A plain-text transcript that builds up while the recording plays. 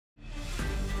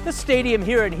The stadium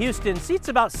here in Houston seats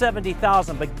about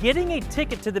 70,000, but getting a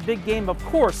ticket to the big game, of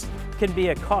course, can be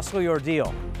a costly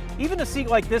ordeal. Even a seat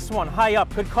like this one high up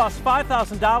could cost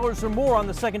 $5,000 or more on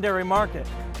the secondary market.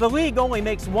 The league only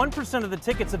makes 1% of the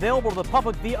tickets available to the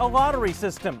public via a lottery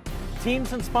system.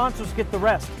 Teams and sponsors get the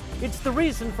rest. It's the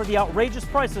reason for the outrageous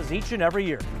prices each and every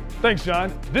year. Thanks,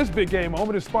 John. This big game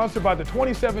moment is sponsored by the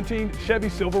 2017 Chevy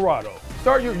Silverado.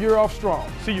 Start your year off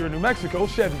strong. See your New Mexico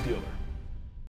Chevy dealer.